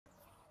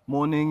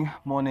Morning,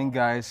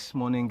 guys.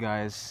 Morning,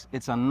 guys.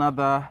 It's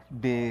another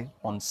day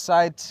on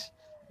site,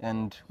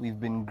 and we've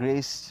been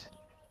graced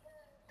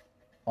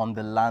on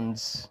the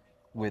lands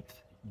with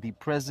the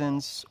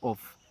presence of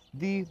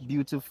the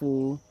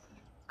beautiful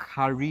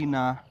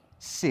Karina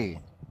Say.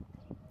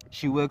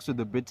 She works with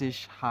the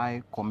British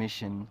High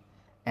Commission,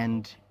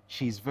 and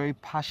she's very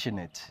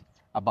passionate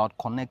about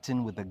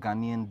connecting with the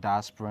Ghanaian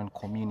diasporan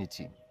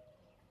community.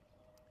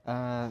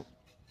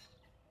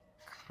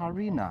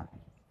 Karina,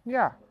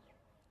 Yeah.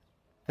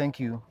 thank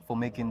you for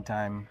making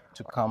time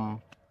to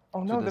come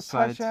Oh to no, the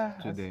site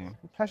today.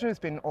 the pleasure has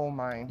been all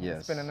mine.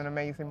 It's been Yes, an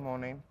amazing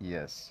morning.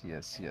 yes.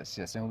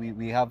 And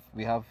we have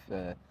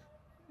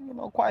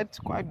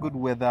quite good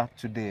weather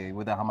today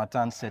with the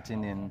Hamatan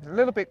setting in. A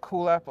little bit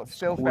cooler, but It's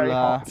still very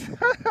cooler. hot.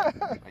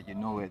 You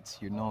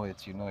know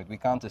it. We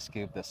can't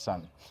escape the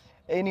sun.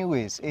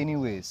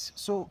 Anyways.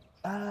 So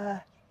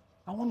I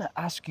want to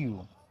ask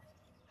you,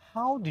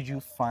 how did you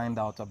find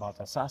out about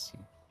Asarci?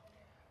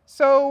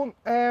 So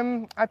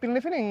I've been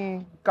living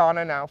in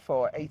Ghana now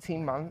for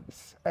 18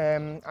 months.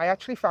 I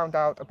actually found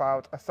out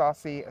about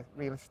Asarci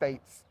real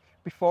estates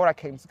before I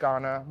came to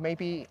Ghana,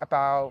 maybe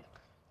about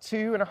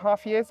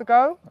 2.5 years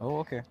ago. Oh,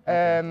 okay.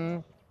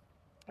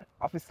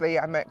 Obviously,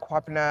 I met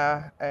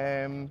Kwabena,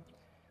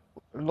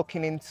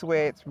 looking into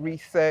it,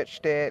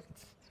 researched it.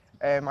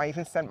 I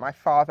even sent my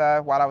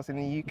father while I was in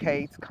the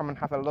UK to come and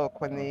have a look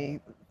when the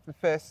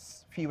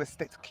first few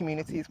estate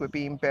communities were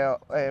being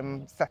built,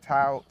 set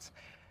out.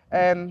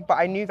 But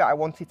I knew that I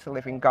wanted to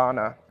live in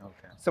Ghana.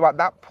 Okay. So at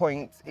that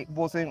point, it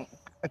wasn't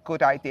a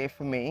good idea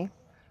for me.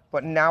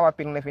 But now I've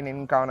been living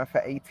in Ghana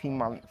for 18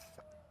 months.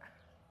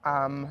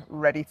 I'm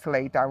ready to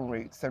lay down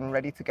roots and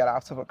ready to get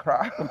out of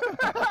Accra.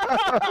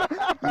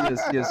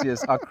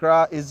 Yes.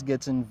 Accra is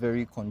getting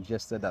very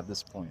congested at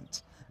this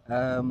point.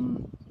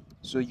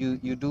 So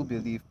you do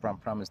believe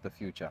Prampram is the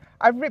future?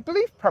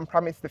 Believe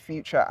Prampram is the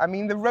future. I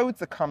mean, the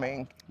roads are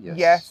coming.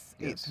 Yes.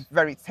 It's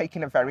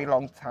taking a very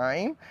long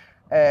time,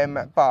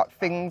 but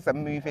things are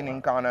moving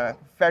in Ghana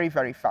very,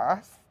 very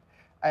fast.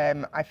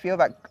 I feel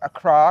that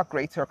Accra,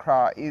 Greater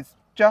Accra, is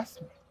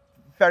just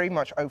very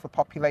much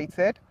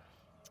overpopulated.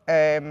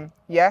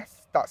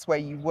 Yes, that's where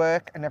you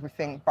work and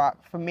everything, but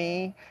for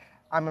me,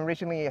 I'm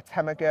originally a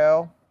Tema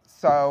girl,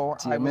 so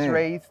I was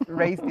TMA.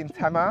 raised in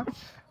Tema.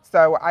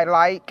 So I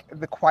like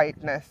the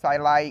quietness, I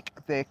like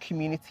the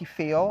community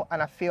feel,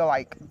 and I feel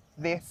like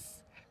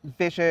this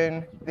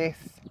vision, this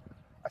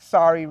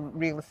Asari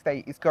real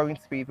estate is going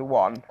to be the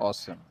one.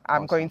 Awesome.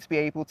 I'm going to be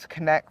able to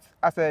connect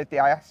as a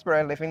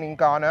diaspora living in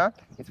Ghana.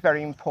 It's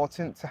very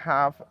important to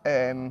have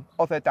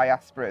other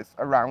diasporas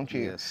around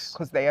you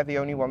because they are the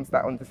only ones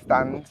that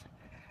understand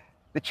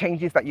the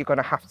changes that you're going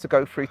to have to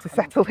go through to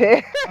settle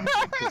here.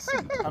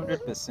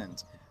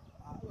 100%.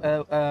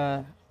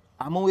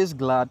 I'm always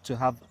glad to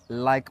have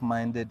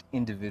like-minded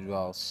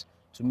individuals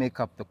to make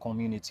up the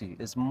community.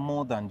 It's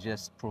more than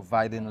just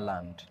providing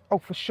land. Oh,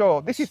 for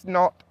sure. This is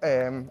not,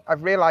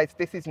 I've realized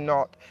this is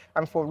not,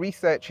 and for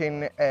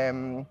researching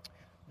the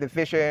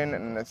vision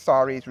and the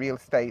Sari's real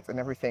estate and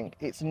everything,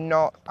 it's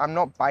not, I'm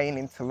not buying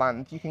into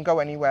land. You can go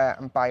anywhere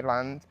and buy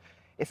land.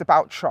 It's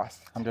about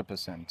trust.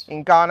 100%.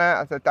 In Ghana,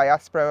 as a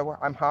diaspora,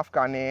 I'm half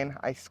Ghanaian.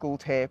 I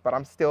schooled here, but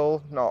I'm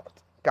still not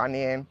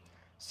Ghanaian.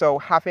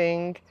 So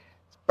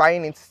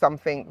buying into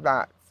something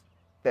that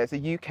there's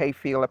a UK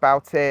feel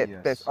about it.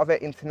 Yes. There's other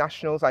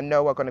internationals I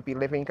know are going to be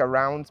living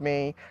around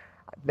me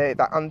that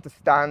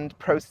understand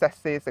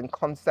processes and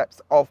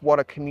concepts of what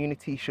a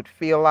community should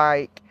feel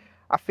like.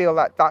 I feel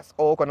that that's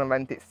all going to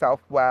lend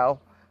itself well.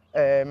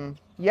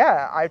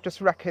 I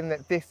just reckon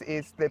that this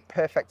is the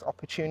perfect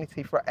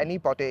opportunity for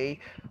anybody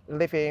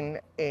living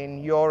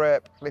in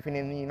Europe, living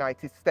in the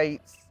United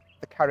States,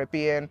 the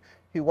Caribbean,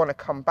 who want to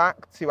come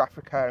back to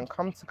Africa and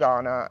come to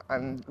Ghana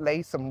and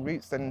lay some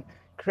roots and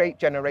create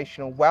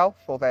generational wealth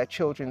for their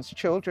children's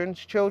children's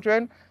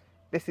children.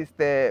 This is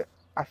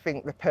I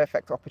think, the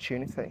perfect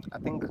opportunity. I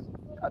think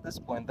at this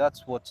point,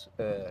 that's what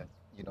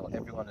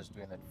everyone is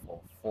doing it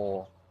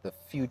for the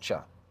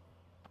future.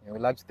 We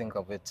like to think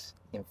of it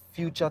in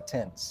future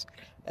tense,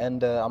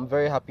 and I'm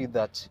very happy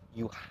that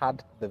you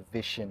had the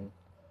vision,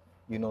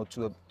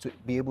 to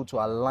be able to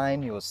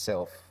align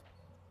yourself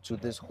to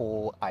this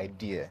whole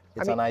idea.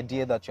 It's an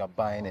idea that you're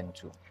buying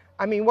into.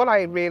 I mean, what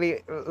I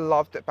really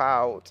loved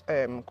about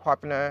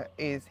Kwabena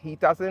is he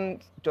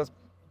doesn't just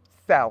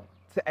sell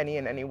to any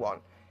and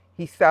anyone.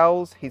 He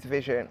sells his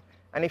vision.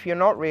 And if you're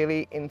not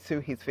really into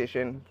his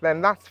vision,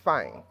 then that's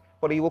fine.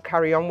 But he will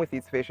carry on with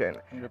his vision.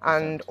 100%.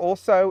 And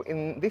also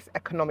in this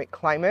economic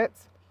climate,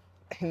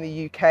 in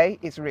the UK,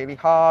 it's really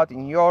hard.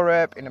 In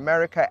Europe, in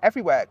America,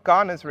 everywhere.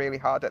 Ghana's really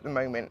hard at the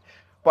moment.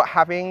 But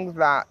having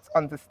that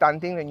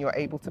understanding and you're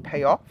able to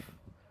pay off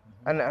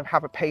and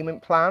have a payment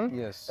plan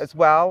as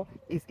well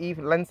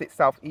lends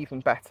itself even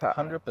better.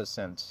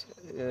 100%.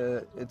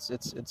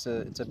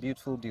 It's a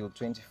beautiful deal.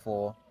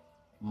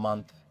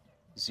 24-month,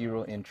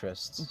 zero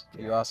interest.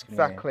 You ask me.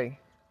 Exactly.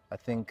 I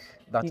think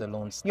that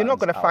alone stands out. You're not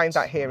going to find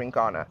that here in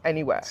Ghana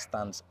anywhere. It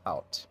stands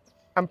out.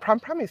 And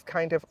Prampram is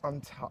kind of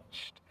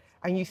untouched.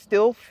 And you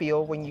still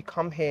feel when you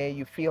come here,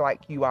 you feel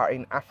like you are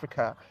in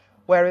Africa.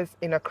 Whereas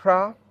in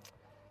Accra,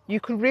 you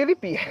could really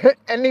be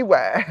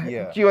anywhere.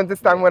 Yeah. Do you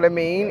understand what I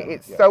mean? Yeah.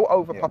 It's Yeah. so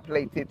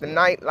overpopulated. The Yeah.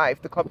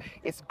 nightlife, the club,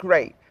 it's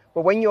great.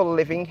 But when you're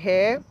living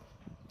here,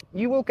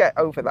 you will get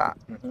over that.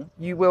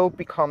 You will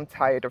become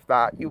tired of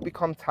that. You'll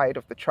become tired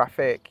of the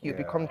traffic. You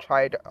become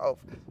tired of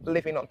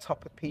living on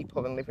top of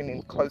people and living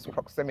in close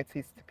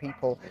proximities to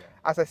people.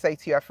 As I say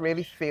to you, I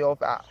really feel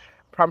that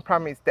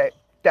Prampram is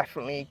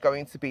definitely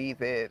going to be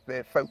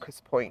the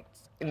focus point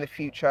in the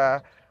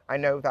future. I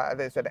know that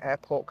there's an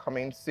airport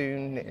coming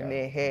soon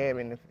near here,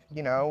 and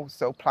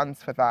so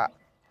plans for that.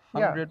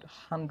 100%,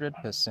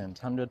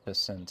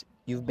 100%.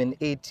 You've been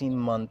 18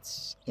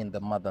 months in the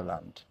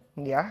motherland.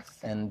 Yes.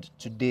 And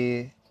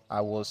today I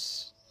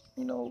was,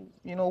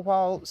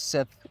 while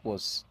Seth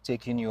was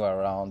taking you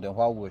around and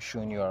while we were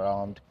showing you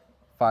around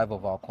 5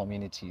 of our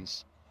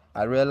communities,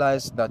 I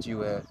realized that you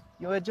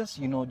were just,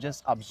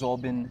 just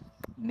absorbing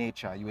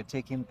nature. You were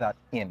taking that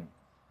in.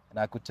 And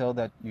I could tell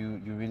that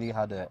you really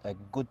had a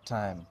good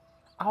time.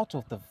 Out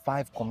of the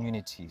 5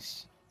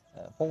 communities,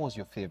 what was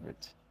your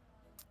favorite?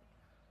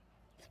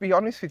 To be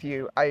honest with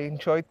you, I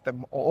enjoyed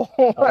them all.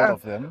 All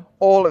of them?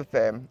 All of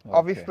them. Okay.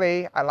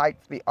 Obviously, I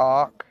liked the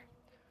Ark,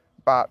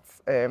 but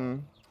the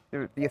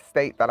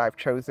estate that I've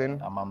chosen,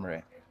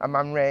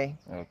 Amamre,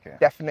 Okay.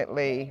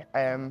 definitely.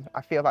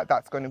 I feel like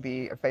that's going to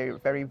be a very,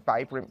 very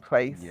vibrant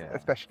place,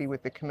 especially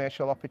with the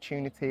commercial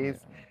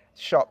opportunities,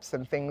 shops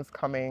and things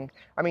coming.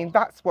 I mean,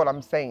 that's what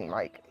I'm saying.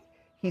 Like,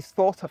 he's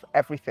thought of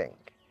everything.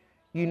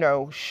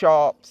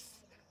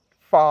 Shops,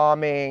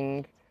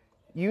 farming,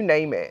 you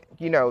name it.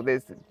 I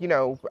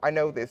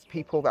know there's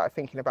people that are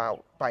thinking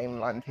about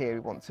buying land here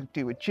who want to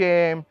do a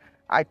gym.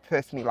 I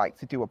personally like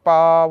to do a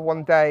bar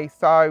one day.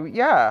 So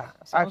yeah,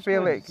 I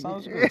feel it.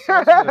 Sounds good.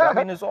 Sounds good. I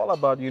mean, it's all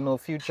about,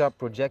 future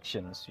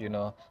projections,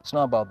 It's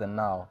not about the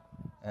now.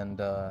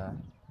 And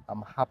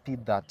I'm happy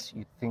that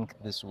you think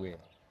this way.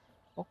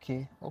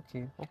 Okay.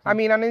 I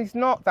mean, and it's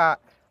not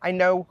that I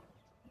know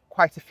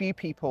quite a few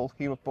people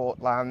who have bought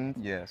land.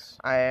 Yes.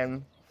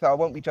 So I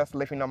won't be just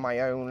living on my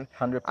own.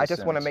 100%. I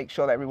just want to make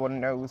sure that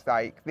everyone knows,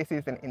 like, this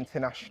is an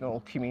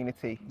international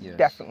community, Yes.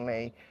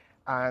 definitely.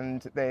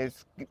 And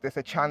there's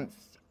a chance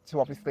to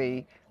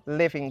obviously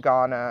live in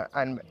Ghana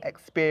and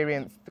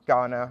experience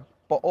Ghana,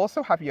 but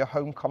also have your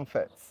home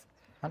comforts.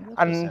 100%.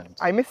 And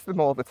I miss them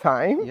all the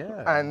time.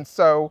 Yeah. And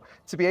so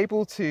to be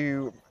able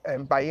to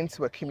buy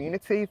into a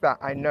community that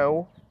I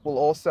know will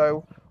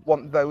also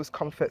want those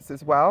comforts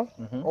as well,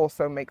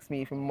 also makes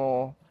me even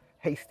more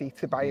hasty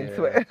to buy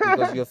into it.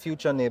 Because your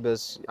future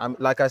neighbors,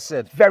 like I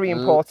said, very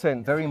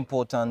important. Very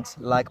important,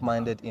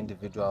 like-minded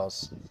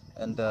individuals,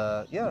 and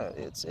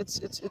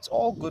it's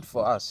all good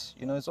for us.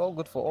 It's all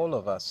good for all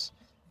of us.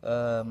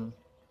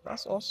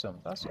 That's awesome.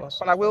 That's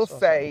awesome. But I will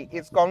say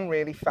it's gone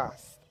really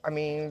fast. I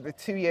mean, the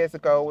 2 years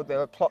ago,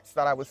 the plots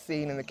that I was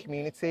seeing in the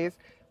communities,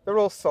 they're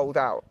all sold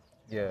out.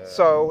 Yeah.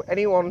 So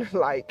anyone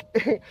like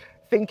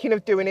thinking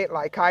of doing it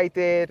like I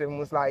did and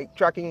was like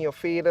dragging your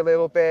feet a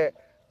little bit,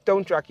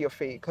 don't drag your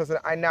feet, because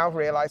I now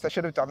realize I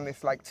should have done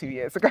this like 2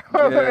 years ago.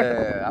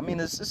 Yeah, I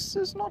mean,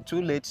 it's not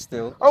too late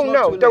still. Oh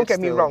no, don't get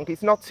me wrong,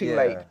 it's not too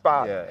late.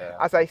 But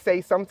as I say,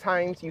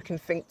 sometimes you can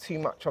think too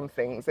much on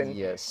things, and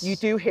you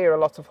do hear a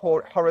lot of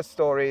horror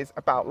stories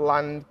about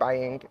land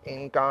buying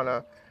in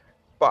Ghana.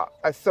 But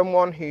as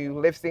someone who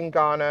lives in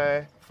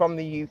Ghana from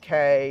the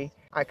UK,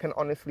 I can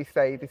honestly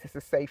say this is the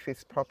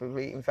safest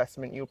probably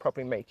investment you'll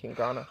probably make in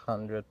Ghana.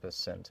 100%,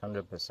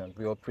 100%.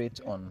 We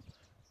operate on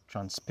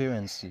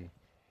transparency.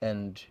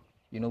 And,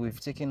 we've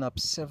taken up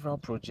several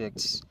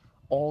projects,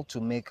 all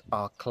to make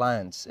our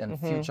clients and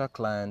future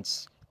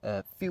clients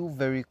feel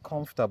very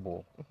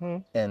comfortable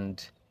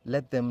and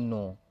let them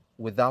know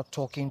without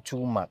talking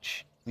too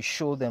much. We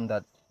show them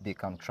that they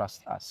can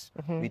trust us.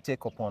 We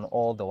take upon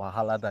all the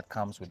wahala that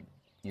comes with,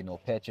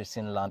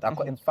 purchasing land.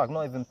 In fact,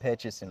 not even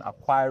purchasing,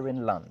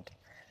 acquiring land.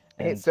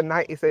 It's a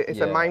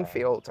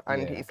minefield,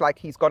 and it's like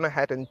he's gone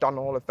ahead and done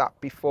all of that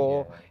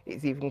before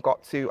it's even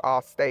got to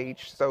our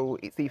stage, so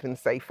it's even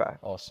safer.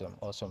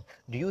 Awesome.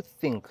 Do you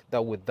think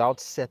that without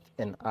Seth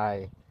and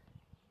I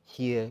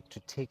here to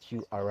take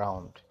you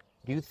around,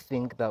 do you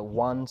think that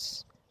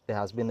once there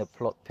has been a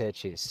plot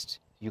purchased,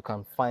 you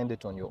can find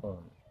it on your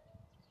own?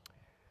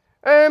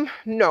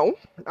 No,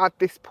 at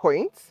this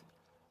point,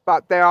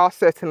 but there are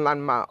certain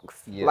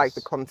landmarks like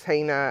the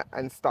container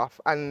and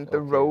stuff, and the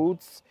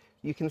roads.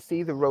 You can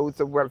see the roads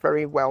are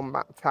very well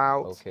mapped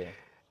out. Okay.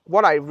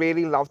 What I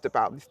really loved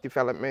about this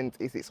development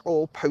is it's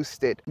all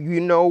posted. You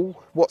know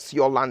what's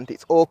your land.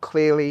 It's all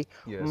clearly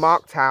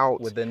marked out.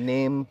 With the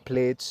name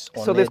plates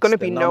on it. So there's going to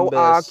be no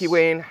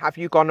arguing. Have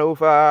you gone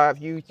over? Have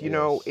you,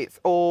 it's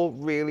all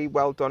really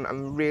well done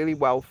and really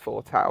well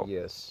thought out.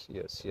 Yes.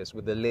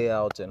 With the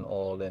layout and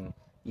all, and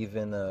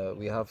even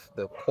we have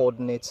the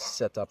coordinates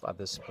set up at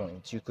this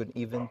point. You could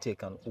even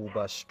take an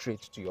Uber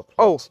straight to your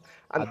plot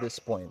at this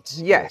point.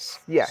 Yes.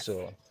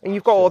 So, and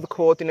you've got all the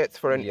coordinates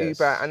for an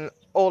Uber and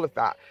all of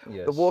that.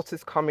 The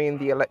water's coming,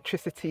 the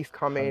electricity's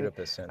coming.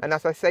 100%. And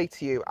as I say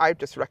to you, I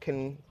just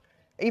reckon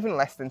even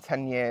less than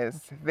 10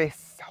 years,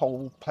 this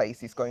whole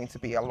place is going to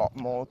be a lot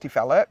more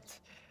developed,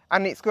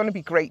 and it's going to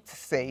be great to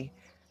see.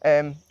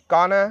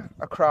 Ghana,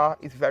 Accra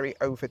is very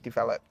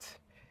overdeveloped.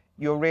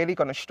 You're really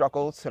going to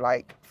struggle to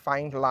like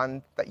find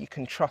land that you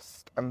can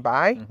trust and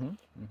buy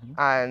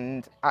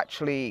and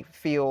actually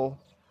feel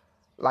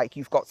like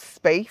you've got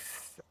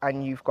space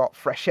and you've got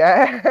fresh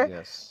air.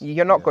 Yes.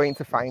 You're not yes, going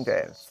to find yes,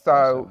 it. yes. So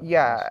Awesome,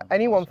 yeah, awesome,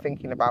 anyone awesome.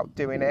 thinking about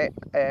doing it,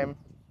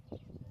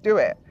 do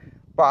it.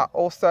 But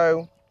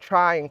also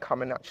try and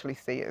come and actually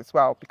see it as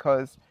well,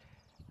 because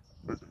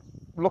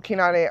looking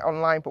at it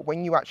online, but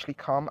when you actually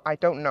come, I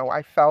don't know,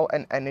 I felt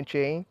an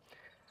energy.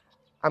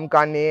 I'm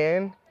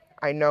Ghanaian.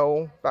 I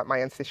know that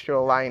my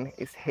ancestral line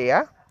is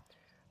here,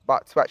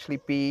 but to actually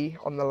be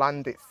on the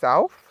land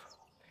itself,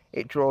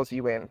 it draws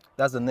you in.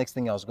 That's the next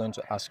thing I was going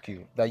to ask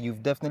you. That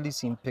you've definitely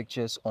seen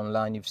pictures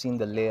online, you've seen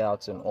the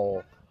layouts and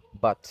all,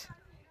 but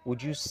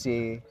would you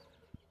say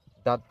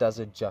that does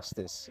it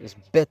justice? It's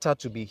better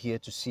to be here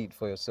to see it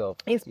for yourself.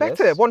 It's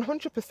better, Yes?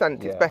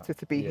 100% Yeah, it's better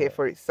to be yeah, here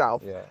for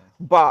itself. yeah.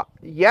 But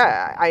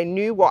yeah, I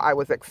knew what I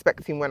was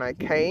expecting when I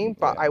came,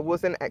 but Yeah. I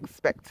wasn't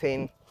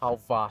expecting How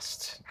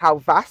vast. how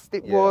vast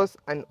it Yeah, was,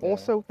 and yeah.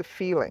 also the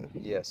feeling.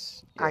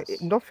 Yes.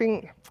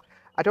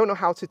 I don't know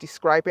how to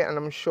describe it, and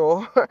I'm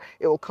sure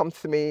it will come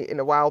to me in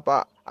a while,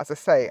 but as I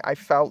say, I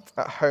felt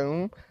at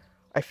home.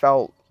 I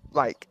felt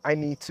like I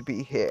need to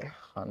be here.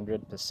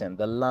 100%.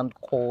 The land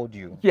called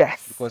you.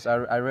 Yes. Because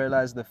I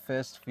realized the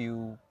first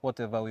few,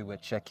 whatever we were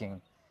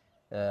checking,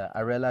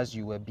 I realized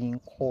you were being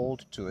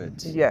called to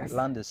it. Yes.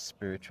 Land is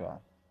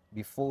spiritual.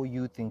 Before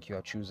you think you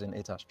are choosing,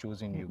 it has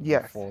chosen you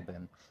Yes. before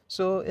then.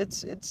 So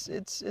it's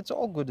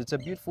all good. It's a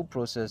beautiful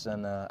process,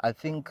 and I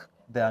think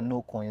there are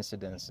no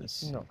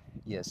coincidences. No.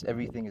 Yes,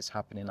 everything is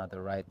happening at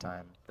the right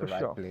time, the For right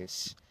sure.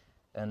 place,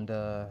 and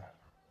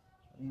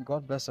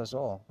God bless us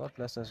all. God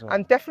bless us all.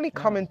 And definitely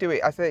come and do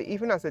it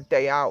even as a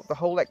day out. The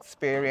whole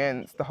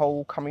experience, the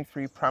whole coming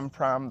through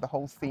Prampram, the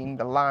whole seeing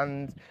the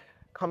land,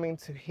 coming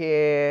to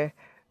here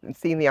and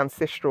seeing the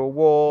ancestral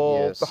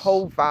walls, Yes. the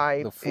whole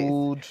vibe. The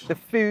food. The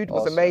food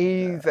was Awesome.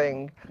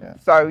 amazing. Yeah.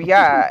 So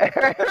yeah.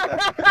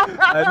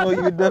 I know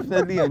you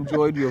definitely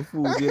enjoyed your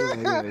food.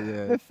 Yeah.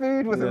 The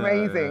food was Yeah,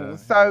 amazing. yeah,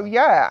 So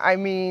yeah, I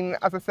mean,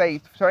 as I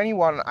say, for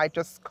anyone, I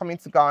just come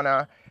into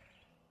Ghana,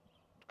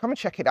 come and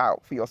check it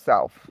out for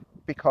yourself.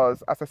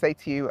 Because as I say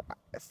to you,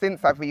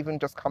 since I've even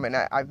just come in,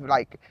 I've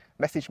like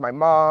messaged my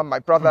mom, my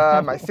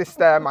brother, my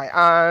sister, my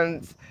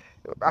aunt.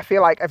 I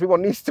feel like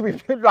everyone needs to be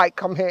like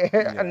come here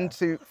and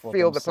to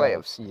feel the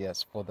place.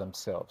 Yes, for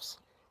themselves.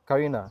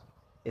 Karina,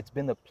 it's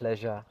been a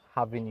pleasure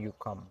having you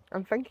come.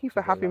 And thank you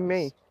for having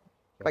me.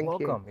 You're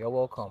welcome. You're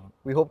welcome.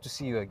 We hope to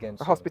see you again soon.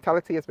 The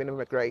hospitality has been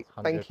great.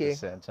 Thank you.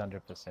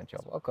 100%.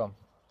 You're welcome.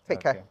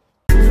 Take care.